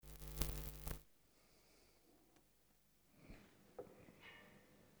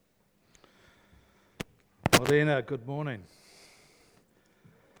Morena, good morning.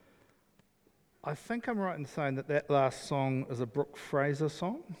 I think I'm right in saying that last song is a Brooke Fraser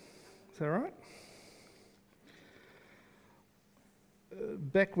song. Is that right?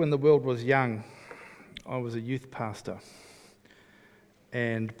 Back when the world was young, I was a youth pastor.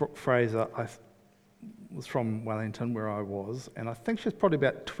 And Brooke Fraser was from Wellington, where I was, and I think she was probably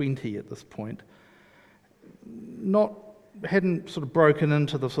about 20 at this point. Hadn't sort of broken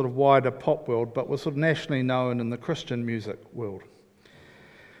into the sort of wider pop world, but was sort of nationally known in the Christian music world.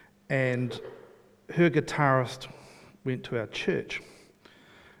 And her guitarist went to our church,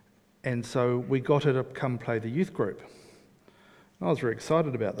 and so we got her to come play the youth group. I was very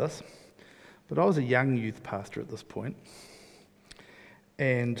excited about this, but I was a young youth pastor at this point,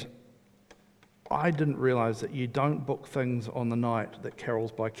 and I didn't realise that you don't book things on the night that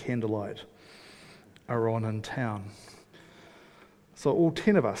carols by candlelight are on in town. So all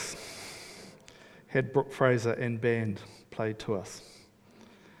 10 of us had Brooke Fraser and band played to us.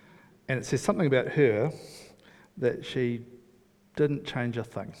 And it says something about her that she didn't change a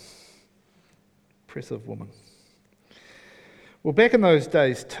thing. Impressive woman. Well, back in those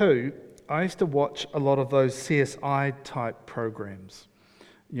days too, I used to watch a lot of those CSI type programs,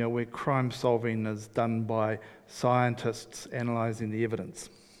 where crime solving is done by scientists analysing the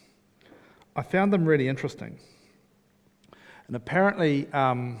evidence. I found them really interesting. And apparently,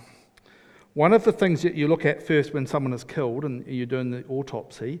 one of the things that you look at first when someone is killed and you're doing the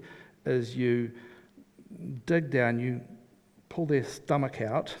autopsy is you dig down, you pull their stomach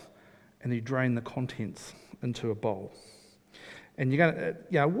out, and you drain the contents into a bowl. And you're going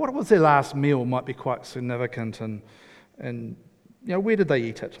to, what was their last meal might be quite significant, and where did they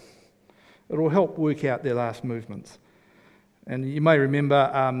eat it? It will help work out their last movements. And you may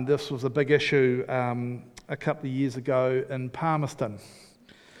remember this was a big issue a couple of years ago in Palmerston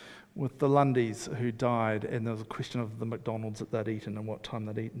with the Lundys who died, and there was a question of the McDonald's that they'd eaten and what time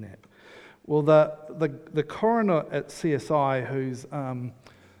they'd eaten at. Well, the coroner at CSI, who's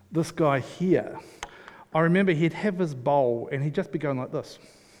this guy here, I remember he'd have his bowl and he'd just be going like this.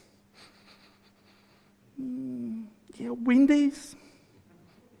 Wendy's?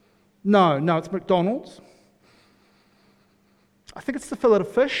 No, it's McDonald's. I think it's the fillet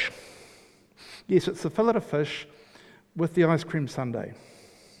of fish. Yes, it's the fillet of fish with the ice cream sundae.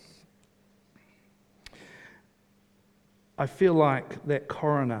 I feel like that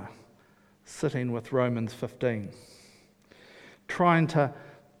coroner sitting with Romans 15, trying to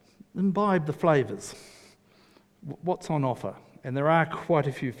imbibe the flavours. What's on offer? And there are quite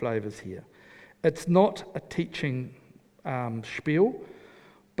a few flavours here. It's not a teaching spiel,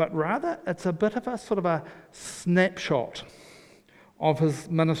 but rather it's a bit of a sort of a snapshot of his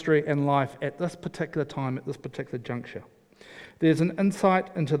ministry and life at this particular time, at this particular juncture. There's an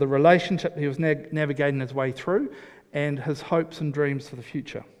insight into the relationship he was navigating his way through and his hopes and dreams for the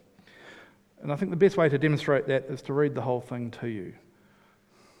future. And I think the best way to demonstrate that is to read the whole thing to you.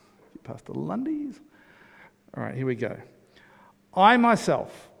 Pastor Lundy's. All right, here we go. I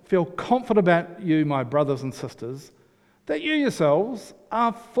myself feel confident about you, my brothers and sisters, that you yourselves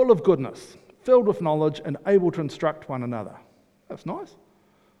are full of goodness, filled with knowledge, and able to instruct one another. That's nice.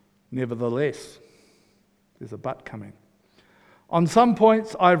 Nevertheless, there's a but coming. On some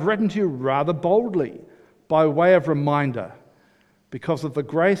points, I've written to you rather boldly by way of reminder, because of the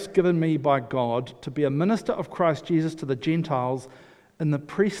grace given me by God to be a minister of Christ Jesus to the Gentiles in the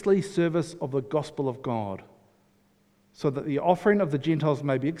priestly service of the gospel of God, so that the offering of the Gentiles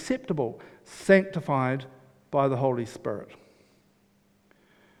may be acceptable, sanctified by the Holy Spirit.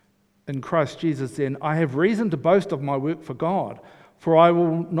 In Christ Jesus, then, I have reason to boast of my work for God, for I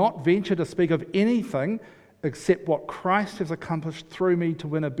will not venture to speak of anything except what Christ has accomplished through me to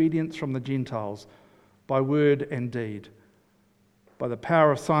win obedience from the Gentiles, by word and deed, by the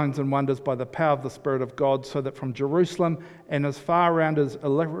power of signs and wonders, by the power of the Spirit of God, so that from Jerusalem and as far around as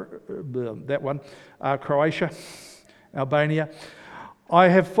Croatia, Albania, I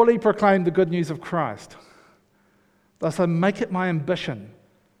have fully proclaimed the good news of Christ. Thus I make it my ambition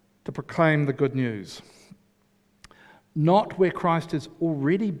to proclaim the good news, not where Christ has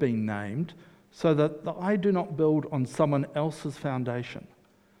already been named, so that I do not build on someone else's foundation.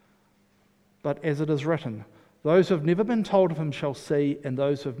 But as it is written, those who have never been told of him shall see, and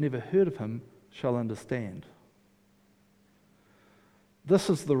those who have never heard of him shall understand.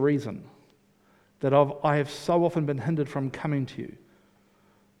 This is the reason that I have so often been hindered from coming to you.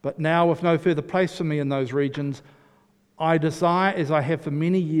 But now, with no further place for me in those regions, I desire, as I have for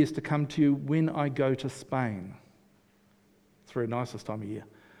many years, to come to you when I go to Spain. It's very nice this time of year.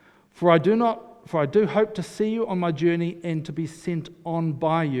 For I do hope to see you on my journey and to be sent on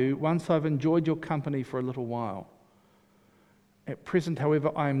by you once I've enjoyed your company for a little while. At present,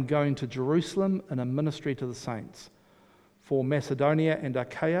 however, I am going to Jerusalem in a ministry to the saints. For Macedonia and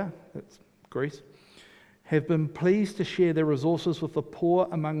Achaia, that's Greece, have been pleased to share their resources with the poor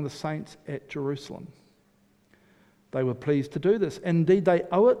among the saints at Jerusalem. They were pleased to do this. Indeed, they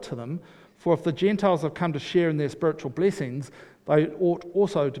owe it to them, for if the Gentiles have come to share in their spiritual blessings, they ought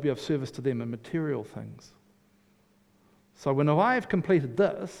also to be of service to them in material things. So when I have completed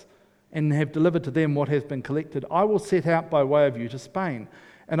this, and have delivered to them what has been collected, I will set out by way of you to Spain.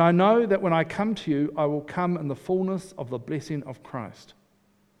 And I know that when I come to you, I will come in the fullness of the blessing of Christ.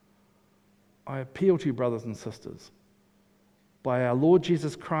 I appeal to you, brothers and sisters, by our Lord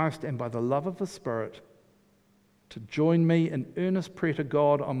Jesus Christ and by the love of the Spirit, to join me in earnest prayer to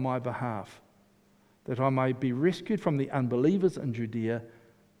God on my behalf, that I may be rescued from the unbelievers in Judea,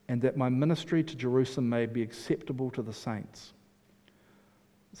 and that my ministry to Jerusalem may be acceptable to the saints,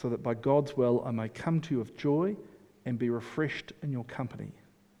 so that by God's will I may come to you with joy and be refreshed in your company.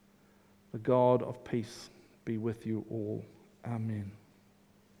 The God of peace be with you all. Amen.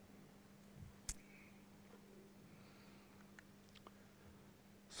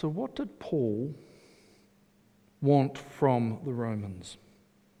 So what did Paul want from the Romans?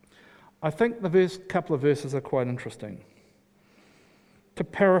 I think the couple of verses are quite interesting. To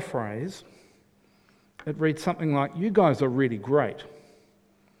paraphrase, it reads something like, "You guys are really great."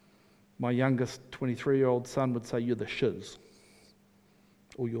 My youngest 23-year-old son would say, "You're the shiz,"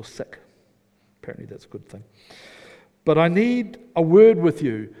 or "You're sick." Apparently that's a good thing. "But I need a word with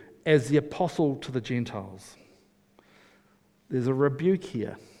you as the apostle to the Gentiles." There's a rebuke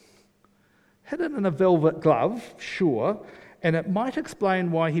here. Hidden in a velvet glove, sure, and it might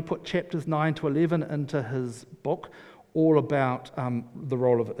explain why he put chapters 9 to 11 into his book, all about the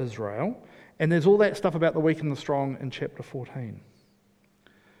role of Israel. And there's all that stuff about the weak and the strong in chapter 14.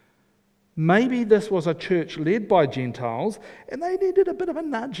 Maybe this was a church led by Gentiles, and they needed a bit of a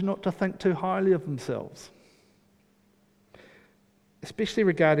nudge not to think too highly of themselves, especially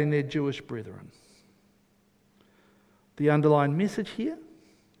regarding their Jewish brethren. The underlying message here: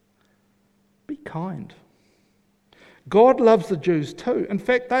 be kind. God loves the Jews too. In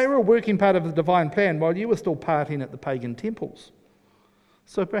fact, they were a working part of the divine plan while you were still partying at the pagan temples.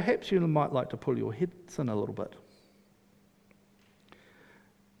 So perhaps you might like to pull your heads in a little bit.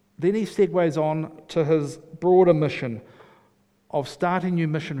 Then he segues on to his broader mission of starting new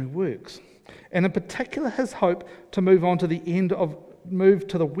missionary works, and in particular his hope to move to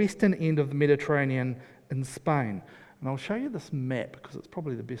the western end of the Mediterranean in Spain. And I'll show you this map because it's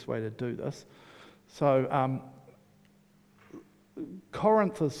probably the best way to do this. So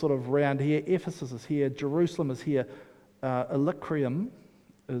Corinth is sort of around here, Ephesus is here, Jerusalem is here, Illyricum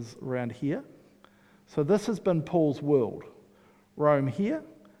is around here. So this has been Paul's world. Rome here,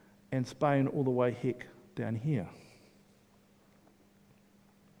 and Spain all the way down here.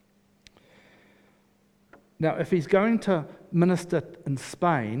 Now, if he's going to minister in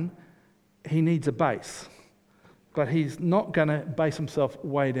Spain, he needs a base. But he's not going to base himself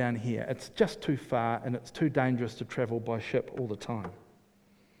way down here. It's just too far, and it's too dangerous to travel by ship all the time.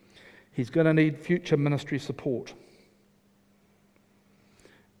 He's going to need future ministry support.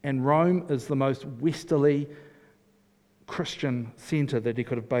 And Rome is the most westerly Christian centre that he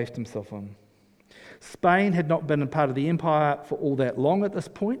could have based himself on. Spain had not been a part of the empire for all that long at this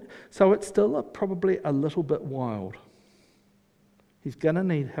point, so it's still probably a little bit wild. He's going to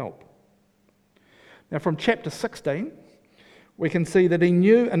need help. Now from chapter 16, we can see that he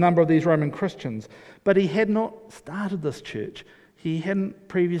knew a number of these Roman Christians, but he had not started this church. He hadn't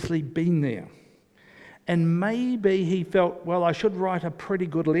previously been there. And maybe he felt, well, I should write a pretty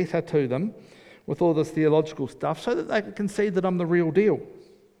good letter to them with all this theological stuff so that they can see that I'm the real deal.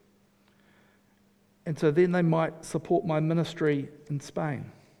 And so then they might support my ministry in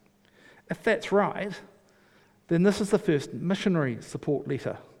Spain. If that's right, then this is the first missionary support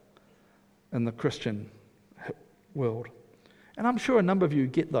letter in the Christian world. And I'm sure a number of you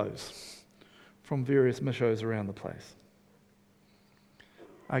get those from various missions around the place.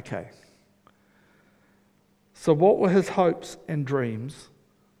 Okay. So what were his hopes and dreams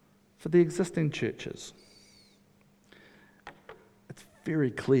for the existing churches? It's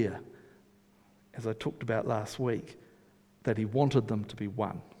very clear, as I talked about last week, that he wanted them to be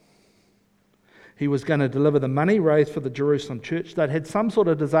one. He was going to deliver the money raised for the Jerusalem church. They'd had some sort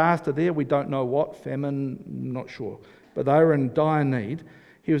of disaster there, we don't know what, famine, not sure, but they were in dire need.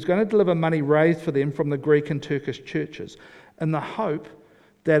 He was going to deliver money raised for them from the Greek and Turkish churches in the hope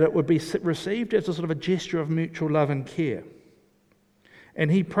that it would be received as a sort of a gesture of mutual love and care.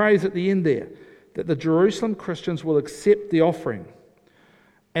 And he prays at the end there that the Jerusalem Christians will accept the offering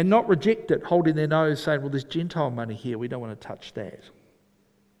and not reject it, holding their nose, saying, well, there's Gentile money here, we don't want to touch that.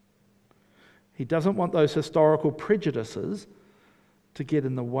 He doesn't want those historical prejudices to get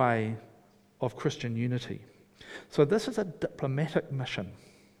in the way of Christian unity. So this is a diplomatic mission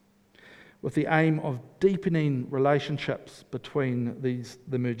with the aim of deepening relationships between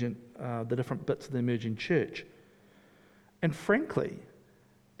the different bits of the emerging church. And frankly,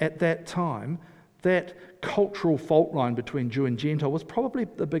 at that time, that cultural fault line between Jew and Gentile was probably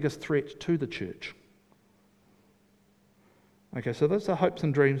the biggest threat to the church. Okay, so those are hopes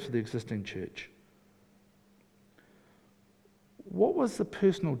and dreams for the existing church. What was the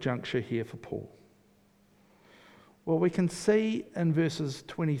personal juncture here for Paul? Well, we can see in verses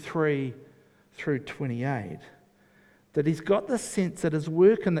 23 through 28 that he's got the sense that his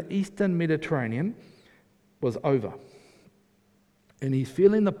work in the Eastern Mediterranean was over. And he's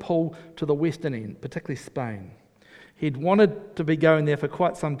feeling the pull to the western end, particularly Spain. He'd wanted to be going there for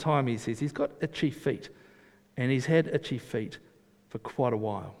quite some time, he says. He's got itchy feet, and he's had itchy feet for quite a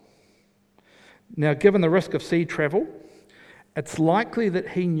while. Now, given the risk of sea travel, it's likely that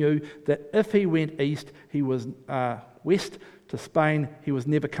he knew that if he went east, he was west to Spain, he was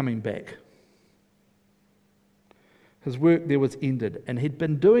never coming back. His work there was ended, and he'd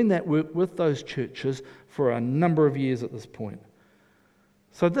been doing that work with those churches for a number of years at this point.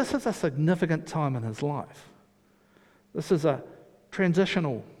 So this is a significant time in his life. This is a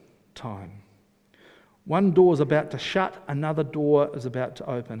transitional time. One door is about to shut, another door is about to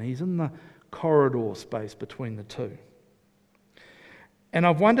open. He's in the corridor space between the two. And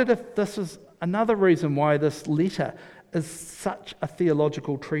I've wondered if this is another reason why this letter is such a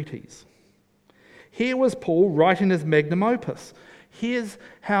theological treatise. Here was Paul writing his magnum opus. Here's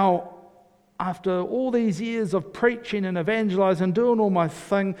how, after all these years of preaching and evangelizing and doing all my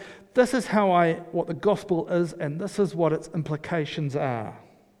thing, this is what the gospel is, and this is what its implications are.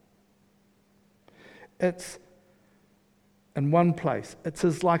 It's in one place. It's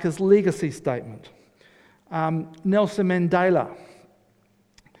his legacy statement. Nelson Mandela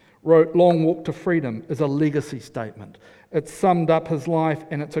wrote Long Walk to Freedom is a legacy statement. It summed up his life,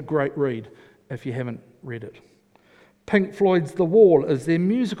 and it's a great read if you haven't read it. Pink Floyd's The Wall is their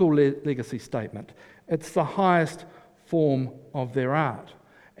musical legacy statement. It's the highest form of their art.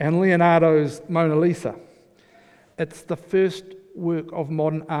 And Leonardo's Mona Lisa. It's the first work of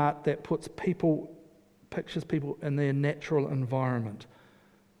modern art that pictures people in their natural environment.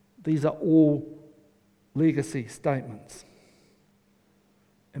 These are all legacy statements.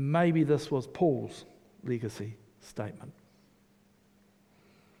 And maybe this was Paul's legacy statement.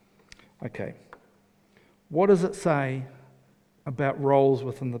 Okay. What does it say about roles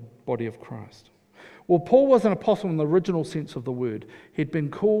within the body of Christ? Well, Paul was an apostle in the original sense of the word. He'd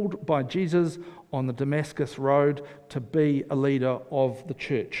been called by Jesus on the Damascus Road to be a leader of the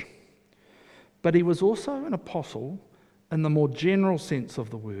church. But he was also an apostle in the more general sense of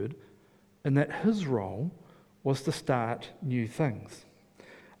the word, in that his role was to start new things.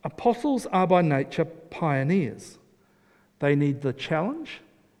 Apostles are by nature pioneers. They need the challenge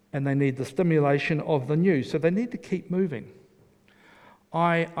and they need the stimulation of the new, so they need to keep moving.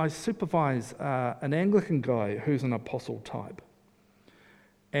 I supervise an Anglican guy who's an apostle type,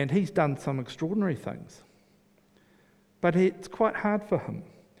 and he's done some extraordinary things. But it's quite hard for him,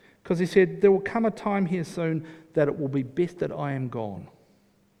 because he said, there will come a time here soon that it will be best that I am gone,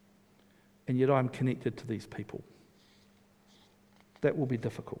 and yet I'm connected to these people. That will be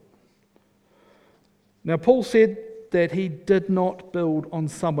difficult. Now, Paul said that he did not build on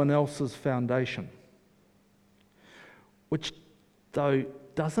someone else's foundation, which, though,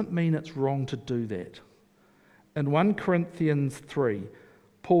 doesn't mean it's wrong to do that. In 1 Corinthians 3,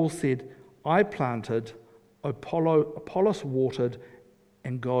 Paul said, I planted, Apollos watered,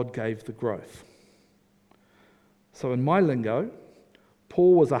 and God gave the growth. So in my lingo,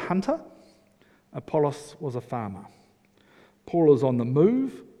 Paul was a hunter, Apollos was a farmer. Paul is on the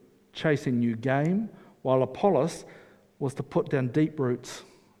move, chasing new game, while Apollos was to put down deep roots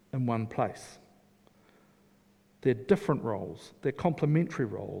in one place. They're different roles, they're complementary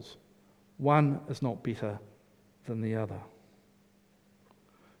roles. One is not better than the other.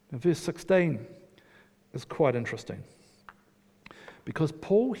 Now, verse 16 is quite interesting, because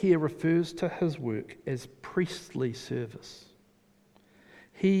Paul here refers to his work as priestly service.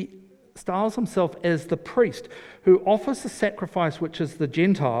 He styles himself as the priest who offers the sacrifice, which is the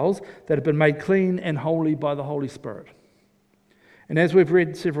Gentiles that have been made clean and holy by the Holy Spirit. And as we've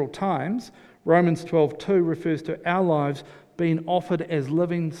read several times, Romans 12:2 refers to our lives being offered as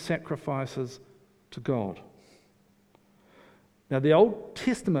living sacrifices to God. Now, the Old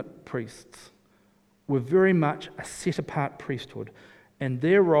Testament priests were very much a set-apart priesthood, and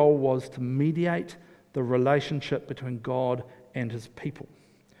their role was to mediate the relationship between God and his people.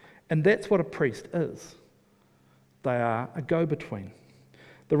 And that's what a priest is. They are a go-between.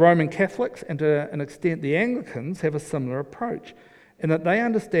 The Roman Catholics, and to an extent the Anglicans, have a similar approach, in that they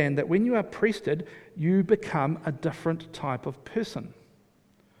understand that when you are priested, you become a different type of person.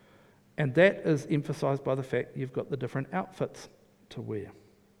 And that is emphasised by the fact you've got the different outfits to wear.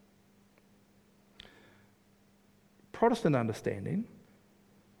 Protestant understanding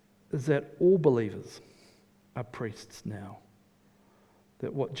is that all believers are priests now.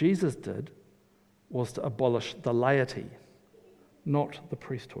 That what Jesus did was to abolish the laity, not the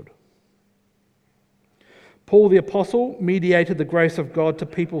priesthood. Paul the Apostle mediated the grace of God to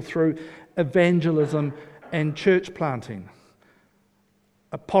people through evangelism and church planting.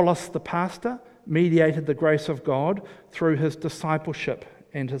 Apollos the pastor mediated the grace of God through his discipleship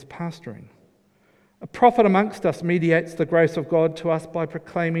and his pastoring. A prophet amongst us mediates the grace of God to us by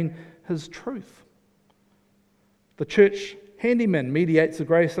proclaiming his truth. The church handyman mediates the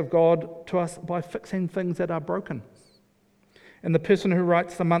grace of God to us by fixing things that are broken. And the person who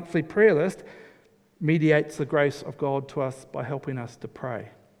writes the monthly prayer list mediates the grace of God to us by helping us to pray.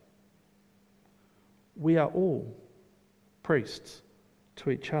 We are all priests to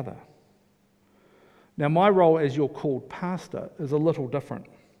each other. Now, my role as your called pastor is a little different,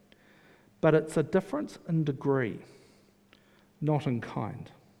 but it's a difference in degree, not in kind.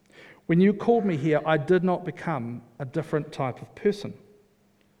 When you called me here, I did not become a different type of person.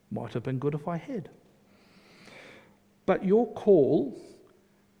 Might have been good if I had. But your call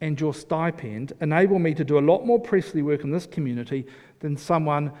and your stipend enable me to do a lot more priestly work in this community than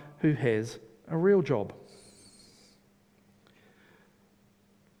someone who has a real job.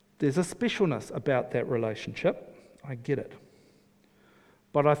 There's a specialness about that relationship. I get it.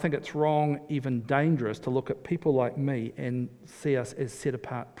 But I think it's wrong, even dangerous, to look at people like me and see us as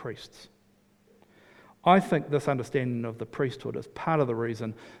set-apart priests. I think this understanding of the priesthood is part of the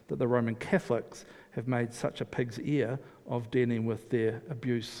reason that the Roman Catholics have made such a pig's ear of dealing with their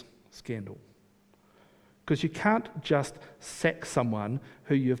abuse scandal. Because you can't just sack someone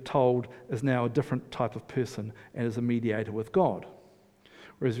who you've told is now a different type of person and is a mediator with God.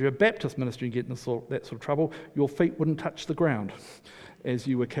 Whereas if you're a Baptist minister and you get in that sort of trouble, your feet wouldn't touch the ground as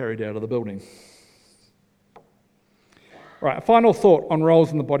you were carried out of the building. Right, a final thought on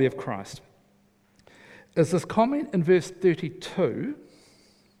roles in the body of Christ is this comment in verse 32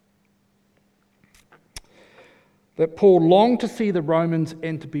 that Paul longed to see the Romans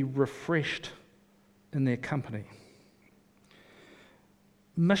and to be refreshed in their company.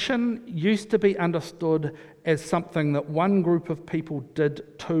 Mission used to be understood as something that one group of people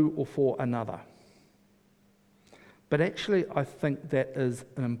did to or for another. But actually, I think that is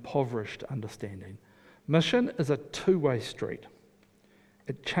an impoverished understanding. Mission is a two-way street.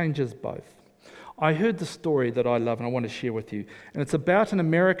 It changes both. I heard the story that I love and I want to share with you, and it's about an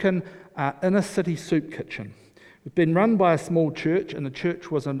American inner-city soup kitchen. It's been run by a small church, and the church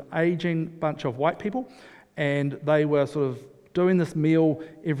was an aging bunch of white people, and they were sort of doing this meal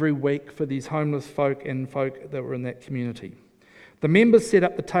every week for these homeless folk and folk that were in that community. The members set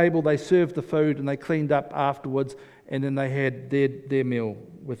up the table, they served the food, and they cleaned up afterwards, and then they had their meal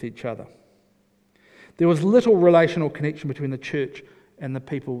with each other. There was little relational connection between the church and the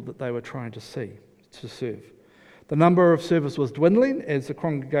people that they were trying to serve. The number of servers was dwindling as the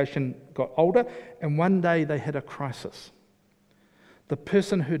congregation got older, and one day they had a crisis. The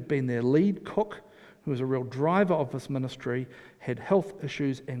person who'd been their lead cook, who was a real driver of this ministry, had health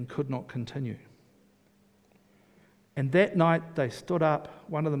issues and could not continue. And that night they stood up,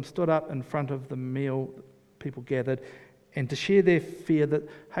 one of them stood up in front of the meal, people gathered, and to share their fear that,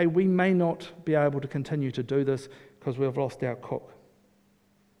 hey, we may not be able to continue to do this because we've lost our cook.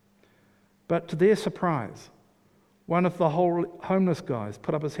 But to their surprise, one of the homeless guys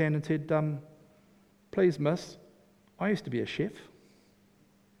put up his hand and said, please miss, I used to be a chef.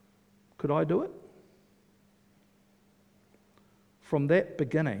 Could I do it? From that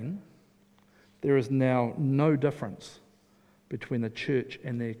beginning, there is now no difference between the church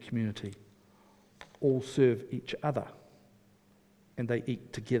and their community. All serve each other, and they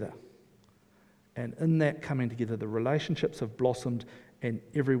eat together. And in that coming together, the relationships have blossomed and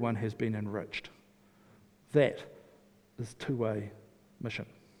everyone has been enriched. That is two-way mission.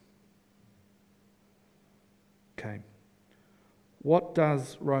 Okay. What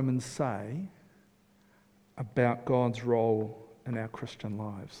does Romans say about God's role in our Christian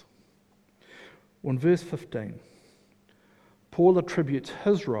lives? Well, in verse 15, Paul attributes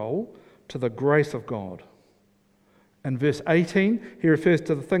his role to the grace of God. In verse 18, he refers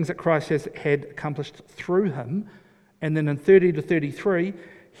to the things that Christ had accomplished through him. And then in 30 to 33,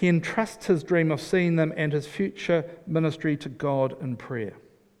 he entrusts his dream of seeing them and his future ministry to God in prayer.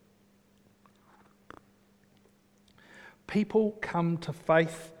 People come to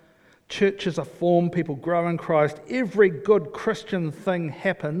faith, churches are formed, people grow in Christ. Every good Christian thing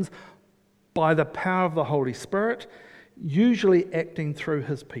happens by the power of the Holy Spirit, usually acting through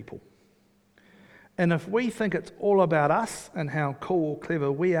his people. And if we think it's all about us and how cool or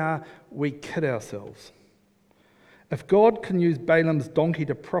clever we are, we kid ourselves. If God can use Balaam's donkey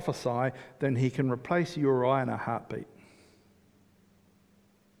to prophesy, then he can replace Uriah in a heartbeat.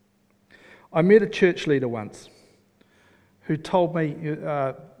 I met a church leader once who told me,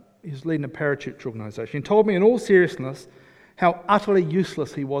 he was leading a parachurch organisation, he told me in all seriousness how utterly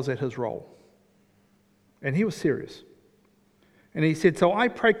useless he was at his role. And he was serious. And he said, so I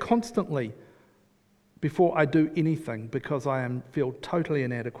pray constantly before I do anything because I feel totally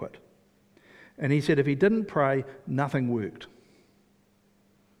inadequate. And he said if he didn't pray, nothing worked.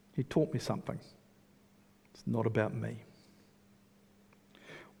 He taught me something. It's not about me.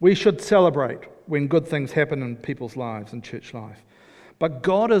 We should celebrate when good things happen in people's lives and church life. But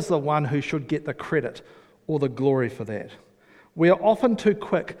God is the one who should get the credit or the glory for that. We are often too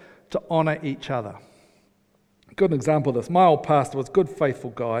quick to honour each other. A good example of this, my old pastor was a good,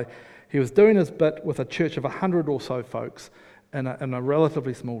 faithful guy. He was doing his bit with a church of 100 or so folks in a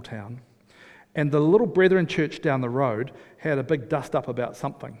relatively small town. And the little Brethren church down the road had a big dust-up about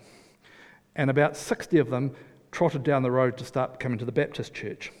something. And about 60 of them trotted down the road to start coming to the Baptist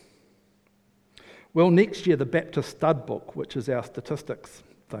church. Well, next year the Baptist Stud Book, which is our statistics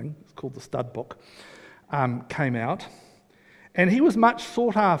thing, it's called the Stud Book, came out. And he was much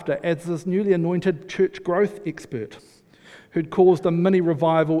sought after as this newly anointed church growth expert who'd caused a mini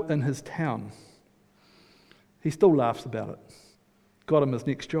revival in his town. He still laughs about it. Got him his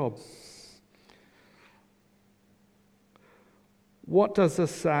next job. What does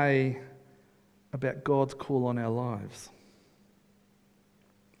this say about God's call on our lives?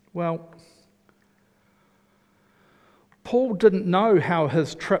 Well, Paul didn't know how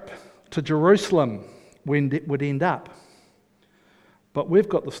his trip to Jerusalem would end up. But we've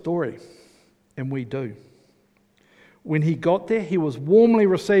got the story, and we do. When he got there, he was warmly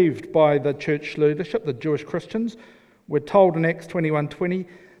received by the church leadership, the Jewish Christians. We're told in Acts 21:20,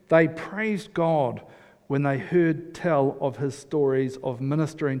 they praised God when they heard tell of his stories of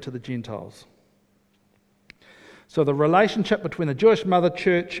ministering to the Gentiles. So the relationship between the Jewish mother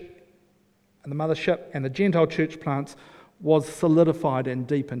church and the mothership and the Gentile church plants was solidified and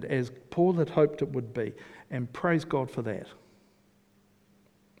deepened as Paul had hoped it would be, and praise God for that.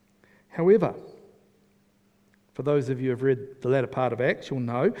 However, for those of you who have read the latter part of Acts, you'll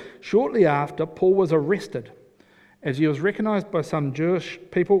know, shortly after, Paul was arrested as he was recognised by some Jewish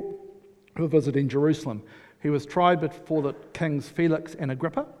people who were visiting Jerusalem. He was tried before the kings Felix and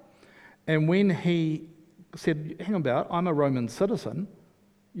Agrippa, and when he said, hang on about, I'm a Roman citizen,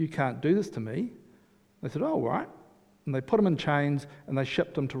 you can't do this to me, they said, oh, all right. And they put him in chains and they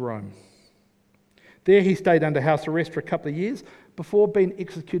shipped him to Rome. There he stayed under house arrest for a couple of years before being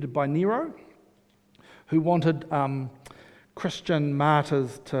executed by Nero, who wanted Christian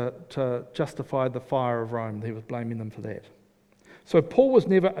martyrs to justify the fire of Rome. He was blaming them for that. So Paul was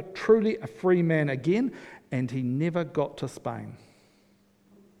never truly a free man again, and he never got to Spain.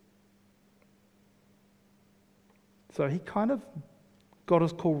 So he kind of got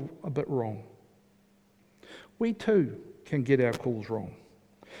his call a bit wrong. We too can get our calls wrong.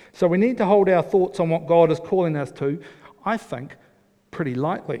 So we need to hold our thoughts on what God is calling us to, I think, pretty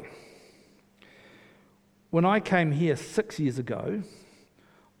lightly. When I came here 6 years ago,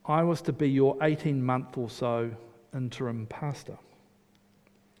 I was to be your 18-month or so interim pastor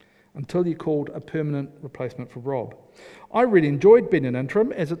until you called a permanent replacement for Rob. I really enjoyed being an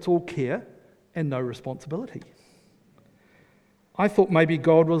interim as it's all care and no responsibility. I thought maybe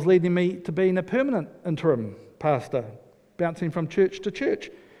God was leading me to being a permanent interim pastor, bouncing from church to church,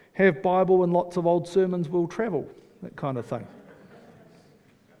 have Bible and lots of old sermons will travel, that kind of thing.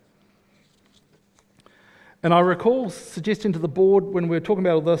 And I recall suggesting to the board when we were talking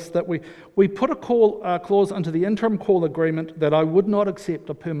about all this that we put a clause into the interim call agreement that I would not accept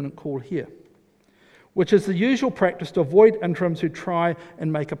a permanent call here, which is the usual practice to avoid interims who try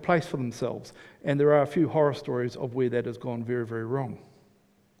and make a place for themselves. And there are a few horror stories of where that has gone very, very wrong.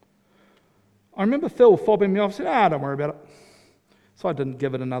 I remember Phil fobbing me off and said, don't worry about it. So I didn't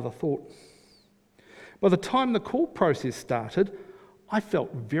give it another thought. By the time the call process started, I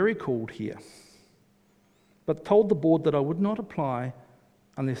felt very called here, but told the board that I would not apply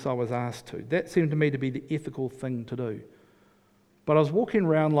unless I was asked to. That seemed to me to be the ethical thing to do. But I was walking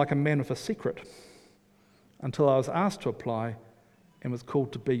around like a man with a secret until I was asked to apply and was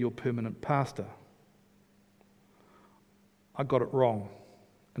called to be your permanent pastor. I got it wrong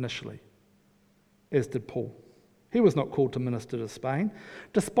initially, as did Paul. He was not called to minister to Spain,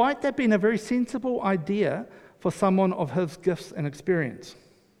 despite that being a very sensible idea for someone of his gifts and experience.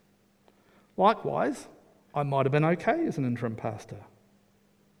 Likewise, I might have been okay as an interim pastor.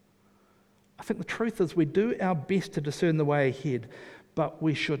 I think the truth is we do our best to discern the way ahead, but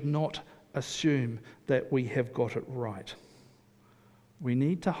we should not assume that we have got it right. We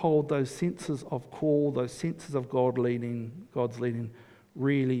need to hold those senses of call, those senses of God's leading,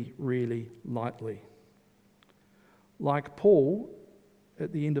 really, really lightly. Like Paul,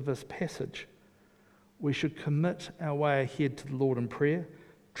 at the end of this passage, we should commit our way ahead to the Lord in prayer,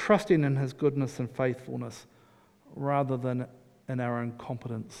 trusting in his goodness and faithfulness, rather than in our own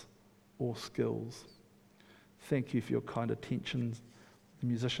competence or skills. Thank you for your kind attention. The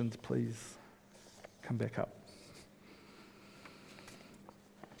musicians, please come back up.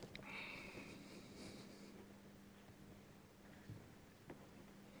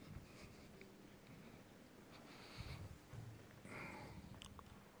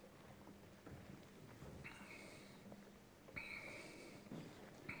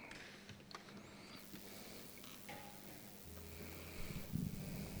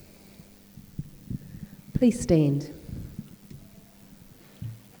 Please stand.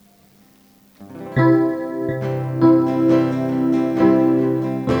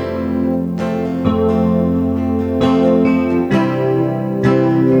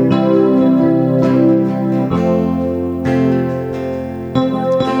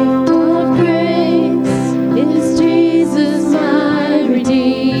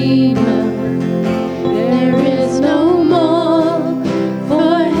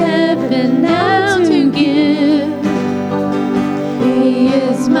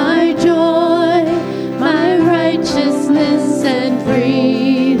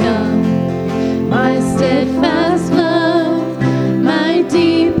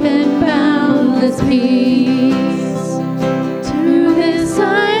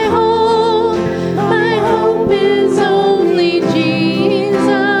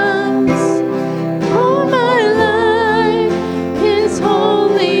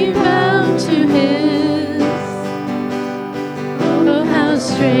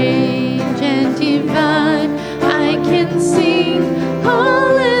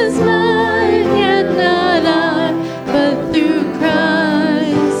 But through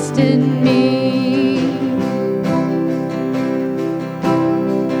Christ in me.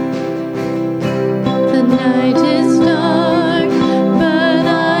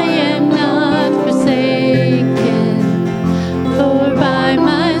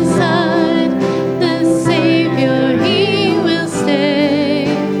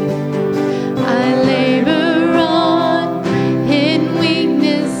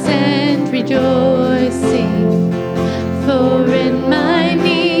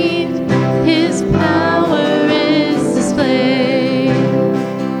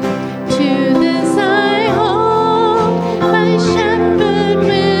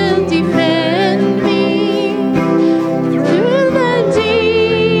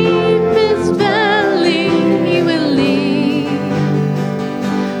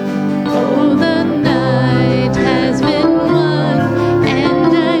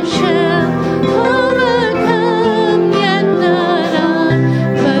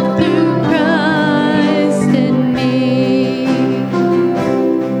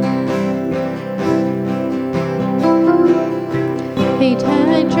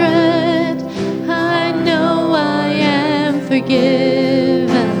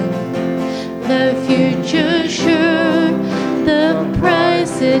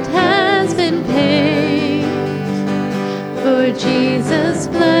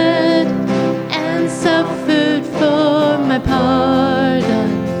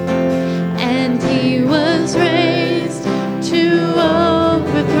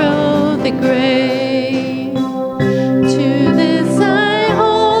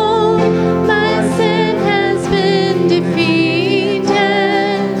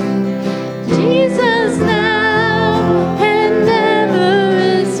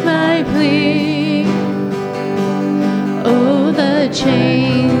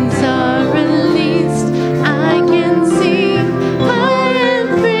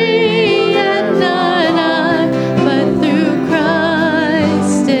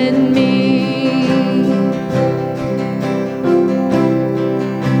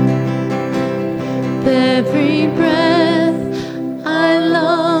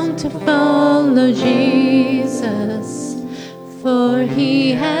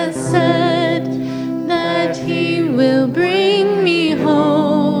 has said that He will bring me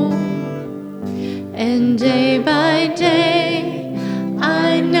home, and day by day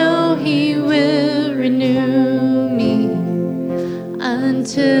I know He will renew me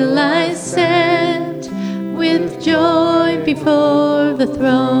until I stand with joy before the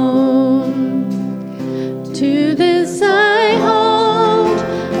throne. To this I hold,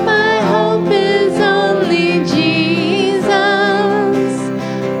 my hope is only Jesus.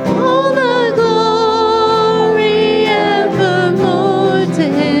 All the glory evermore to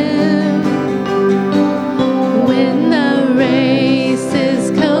Him. When the race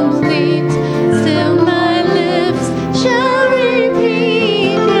is complete, still my lips shall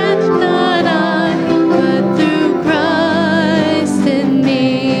repeat, yet not I, but through Christ in me.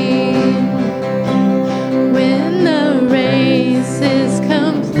 When the race is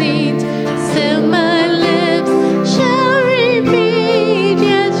complete, still my lips shall repeat,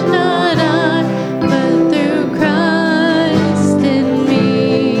 yet not I, but through Christ in me.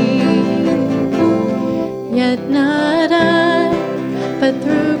 Yet not I, but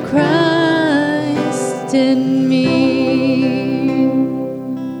through Christ in me.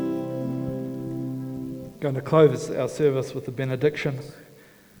 Going to close our service with the benediction.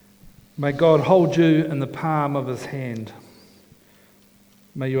 May God hold you in the palm of His hand.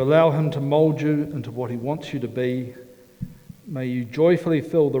 May you allow Him to mould you into what He wants you to be. May you joyfully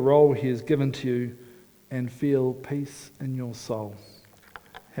fill the role He has given to you and feel peace in your soul.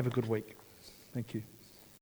 Have a good week. Thank you.